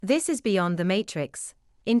This is Beyond the Matrix,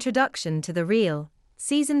 Introduction to the Real,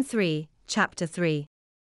 Season 3, Chapter 3.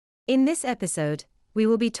 In this episode, we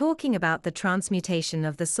will be talking about the transmutation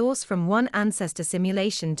of the source from one ancestor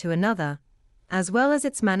simulation to another, as well as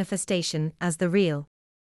its manifestation as the real.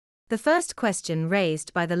 The first question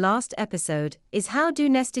raised by the last episode is, how do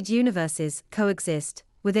nested universes coexist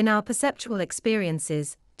within our perceptual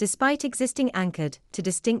experiences, despite existing anchored to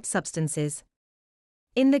distinct substances?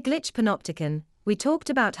 In the glitch panopticon, we talked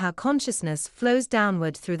about how consciousness flows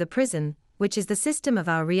downward through the prison, which is the system of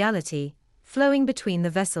our reality, flowing between the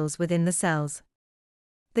vessels within the cells.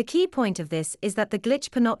 The key point of this is that the glitch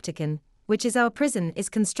panopticon, which is our prison, is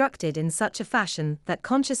constructed in such a fashion that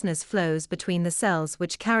consciousness flows between the cells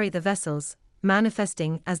which carry the vessels,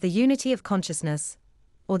 manifesting as the unity of consciousness,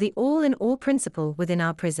 or the all-in-all principle within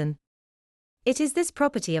our prison. It is this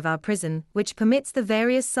property of our prison which permits the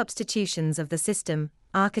various substitutions of the system,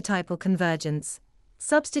 archetypal convergence,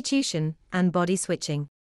 substitution, and body switching.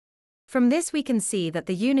 From this we can see that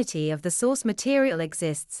the unity of the source material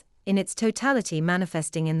exists, in its totality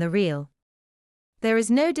manifesting in the real. There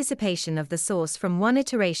is no dissipation of the source from one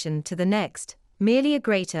iteration to the next, merely a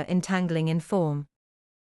greater entangling in form.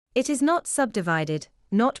 It is not subdivided,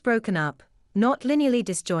 not broken up, not linearly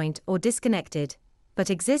disjoint or disconnected, but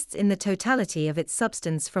exists in the totality of its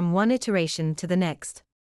substance from one iteration to the next.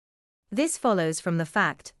 This follows from the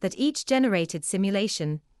fact that each generated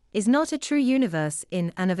simulation is not a true universe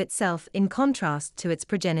in and of itself, in contrast to its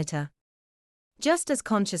progenitor. Just as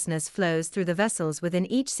consciousness flows through the vessels within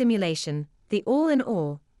each simulation, the all in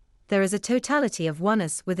all, there is a totality of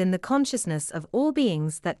oneness within the consciousness of all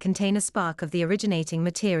beings that contain a spark of the originating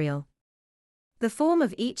material. The form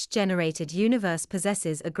of each generated universe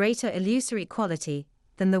possesses a greater illusory quality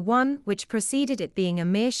than the one which preceded it, being a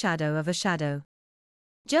mere shadow of a shadow.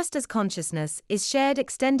 Just as consciousness is shared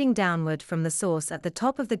extending downward from the source at the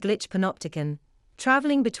top of the glitch panopticon,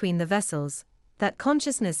 traveling between the vessels, that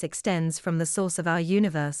consciousness extends from the source of our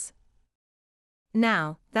universe.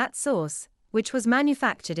 Now, that source, which was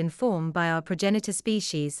manufactured in form by our progenitor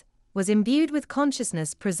species, was imbued with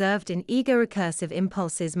consciousness preserved in ego-recursive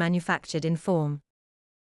impulses manufactured in form.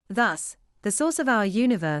 Thus, the source of our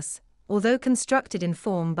universe, although constructed in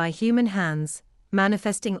form by human hands,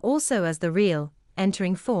 manifesting also as the real,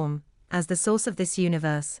 entering form, as the source of this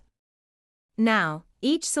universe. Now,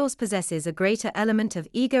 each source possesses a greater element of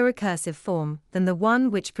ego-recursive form than the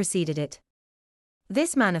one which preceded it.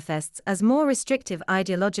 This manifests as more restrictive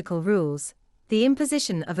ideological rules, the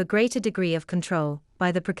imposition of a greater degree of control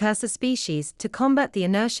by the precursor species to combat the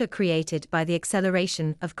inertia created by the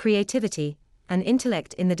acceleration of creativity and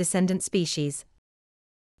intellect in the descendant species.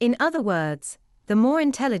 In other words, the more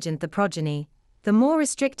intelligent the progeny, the more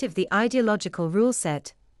restrictive the ideological rule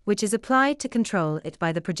set, which is applied to control it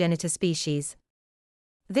by the progenitor species.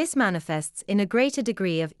 This manifests in a greater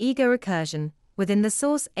degree of ego recursion within the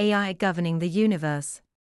source AI governing the universe.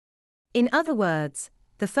 In other words,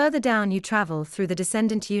 the further down you travel through the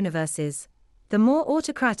descendant universes, the more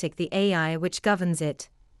autocratic the AI which governs it,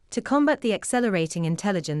 to combat the accelerating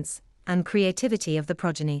intelligence and creativity of the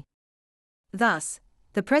progeny. Thus,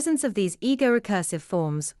 the presence of these ego-recursive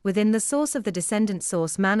forms within the source of the descendant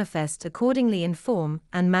source manifest accordingly in form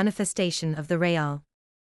and manifestation of the real.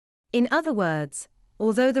 In other words,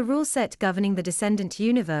 although the rule set governing the descendant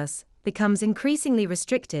universe becomes increasingly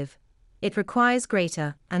restrictive, it requires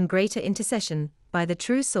greater and greater intercession by the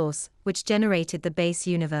true source which generated the base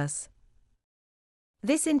universe.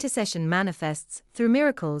 This intercession manifests through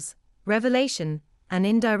miracles, revelation, and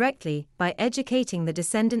indirectly by educating the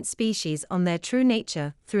descendant species on their true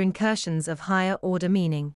nature through incursions of higher order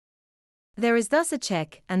meaning. There is thus a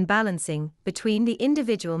check and balancing between the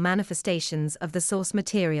individual manifestations of the source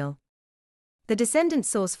material. The descendant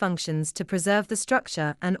source functions to preserve the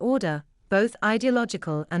structure and order, both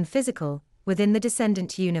ideological and physical, within the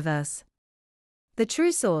descendant universe. The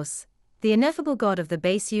true source, the ineffable God of the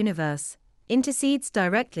base universe, intercedes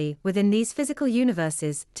directly within these physical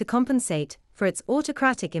universes to compensate for its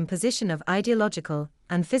autocratic imposition of ideological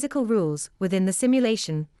and physical rules within the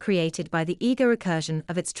simulation created by the ego recursion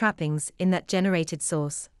of its trappings in that generated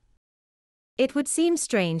source. It would seem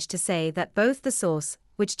strange to say that both the source,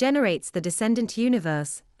 which generates the descendant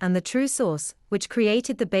universe, and the true source, which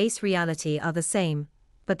created the base reality, are the same,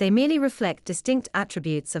 but they merely reflect distinct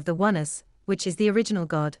attributes of the oneness, which is the original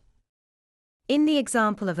God. In the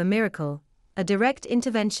example of a miracle, a direct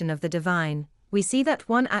intervention of the divine, we see that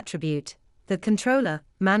one attribute, the controller,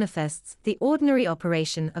 manifests the ordinary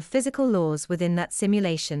operation of physical laws within that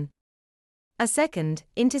simulation. A second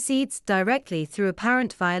intercedes directly through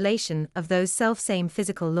apparent violation of those self-same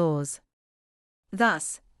physical laws.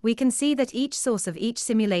 Thus, we can see that each source of each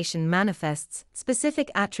simulation manifests specific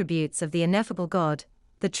attributes of the ineffable God,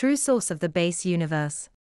 the true source of the base universe.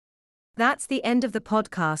 That's the end of the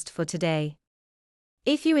podcast for today.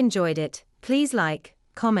 If you enjoyed it, please like,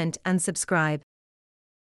 comment, and subscribe.